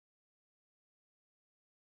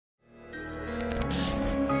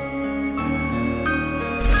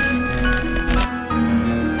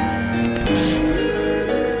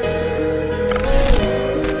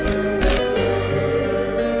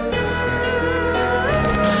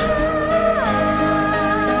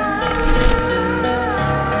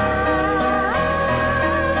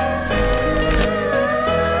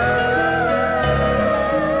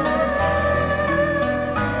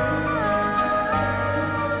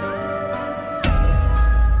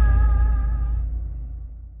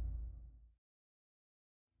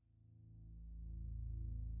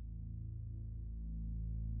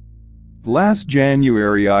Last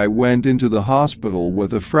January I went into the hospital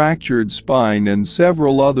with a fractured spine and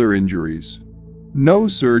several other injuries. No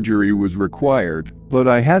surgery was required, but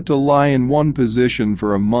I had to lie in one position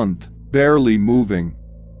for a month, barely moving.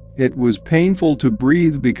 It was painful to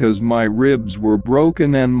breathe because my ribs were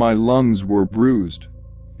broken and my lungs were bruised.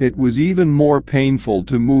 It was even more painful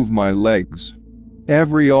to move my legs.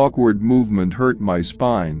 Every awkward movement hurt my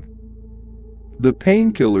spine. The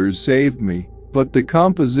painkillers saved me, but the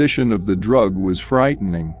composition of the drug was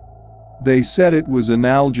frightening. They said it was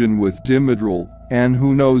Analgin with Dimedrol, and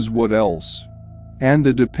who knows what else. And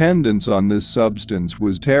the dependence on this substance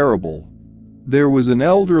was terrible. There was an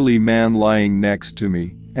elderly man lying next to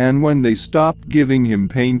me, and when they stopped giving him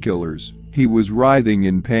painkillers, he was writhing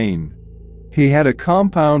in pain. He had a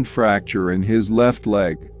compound fracture in his left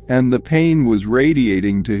leg, and the pain was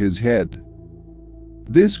radiating to his head.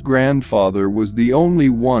 This grandfather was the only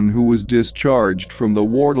one who was discharged from the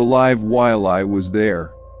ward alive while I was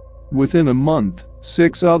there. Within a month,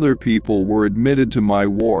 6 other people were admitted to my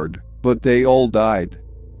ward, but they all died.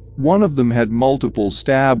 One of them had multiple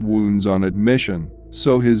stab wounds on admission,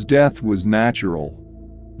 so his death was natural.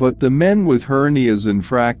 But the men with hernias and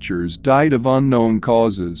fractures died of unknown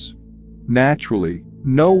causes. Naturally,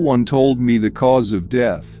 no one told me the cause of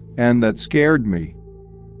death, and that scared me.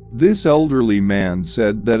 This elderly man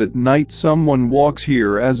said that at night someone walks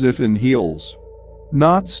here as if in heels.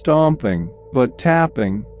 Not stomping, but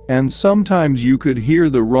tapping, and sometimes you could hear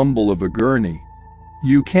the rumble of a gurney.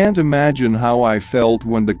 You can't imagine how I felt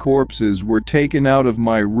when the corpses were taken out of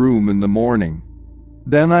my room in the morning.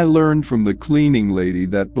 Then I learned from the cleaning lady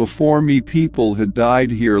that before me people had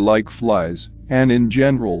died here like flies, and in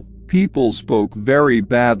general, people spoke very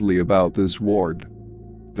badly about this ward.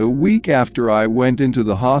 A week after I went into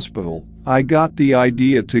the hospital, I got the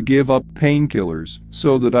idea to give up painkillers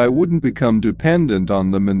so that I wouldn't become dependent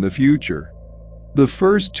on them in the future. The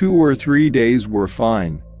first 2 or 3 days were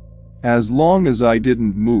fine. As long as I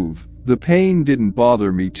didn't move, the pain didn't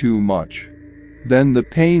bother me too much. Then the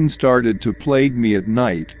pain started to plague me at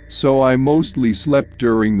night, so I mostly slept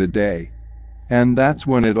during the day. And that's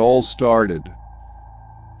when it all started.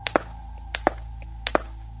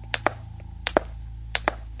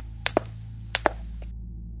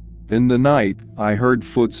 In the night, I heard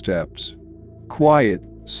footsteps. Quiet,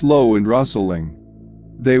 slow and rustling.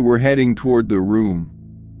 They were heading toward the room.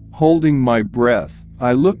 Holding my breath,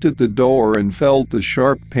 I looked at the door and felt the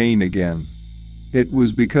sharp pain again. It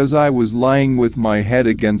was because I was lying with my head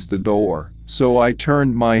against the door, so I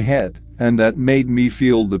turned my head, and that made me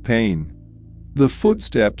feel the pain. The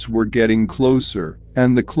footsteps were getting closer,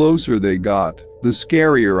 and the closer they got, the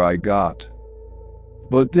scarier I got.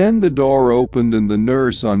 But then the door opened and the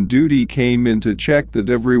nurse on duty came in to check that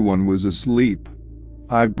everyone was asleep.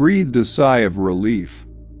 I breathed a sigh of relief.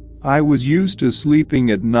 I was used to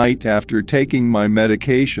sleeping at night after taking my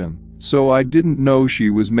medication, so I didn't know she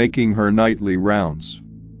was making her nightly rounds.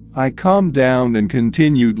 I calmed down and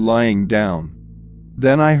continued lying down.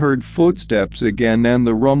 Then I heard footsteps again and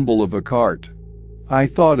the rumble of a cart. I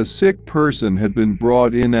thought a sick person had been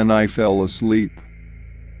brought in and I fell asleep.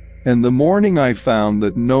 In the morning I found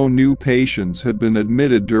that no new patients had been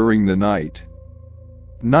admitted during the night.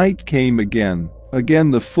 Night came again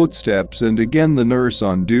the footsteps and again the nurse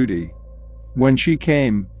on duty. When she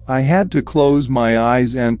came, I had to close my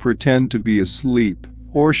eyes and pretend to be asleep,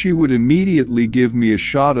 or she would immediately give me a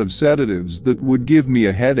shot of sedatives that would give me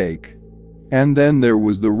a headache. And then there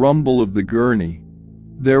was the rumble of the gurney.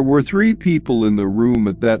 There were 3 people in the room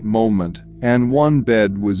at that moment, and one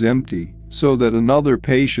bed was empty, so that another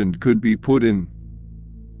patient could be put in.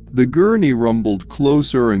 The gurney rumbled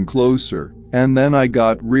closer and closer, and then I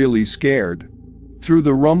got really scared. Through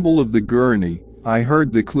the rumble of the gurney, I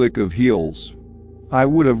heard the click of heels. I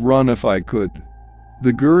would have run if I could.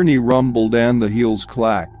 The gurney rumbled and the heels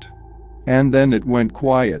clacked. And then it went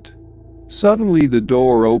quiet. Suddenly the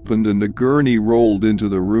door opened and the gurney rolled into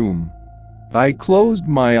the room. I closed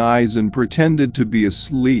my eyes and pretended to be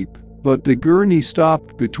asleep, but the gurney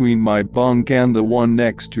stopped between my bunk and the one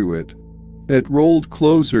next to it. It rolled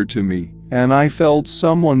closer to me, and I felt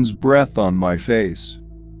someone's breath on my face.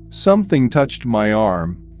 Something touched my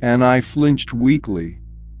arm, and I flinched weakly.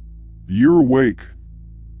 "You're awake."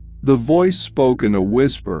 The voice spoke in a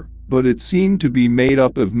whisper, but it seemed to be made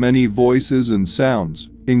up of many voices and sounds,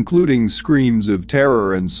 including screams of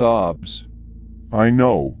terror and sobs. "I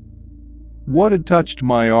know." What had touched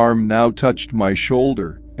my arm now touched my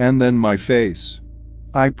shoulder, and then my face.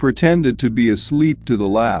 I pretended to be asleep to the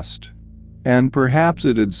last. And perhaps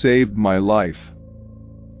it had saved my life.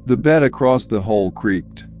 The bed across the hall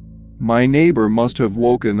creaked. My neighbor must have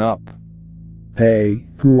woken up. "Hey,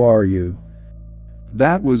 who are you?"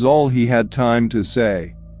 That was all he had time to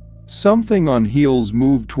say. Something on heels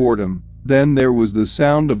moved toward him, then there was the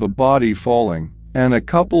sound of a body falling, and a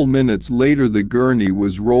couple minutes later the gurney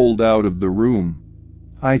was rolled out of the room.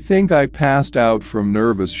 I think I passed out from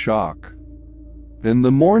nervous shock. In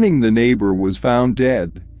the morning the neighbor was found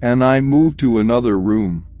dead, and I moved to another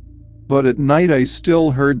room. But at night I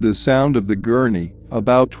still heard the sound of the gurney,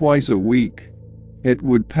 about twice a week. It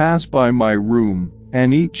would pass by my room,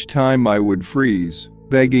 and each time I would freeze,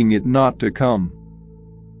 begging it not to come.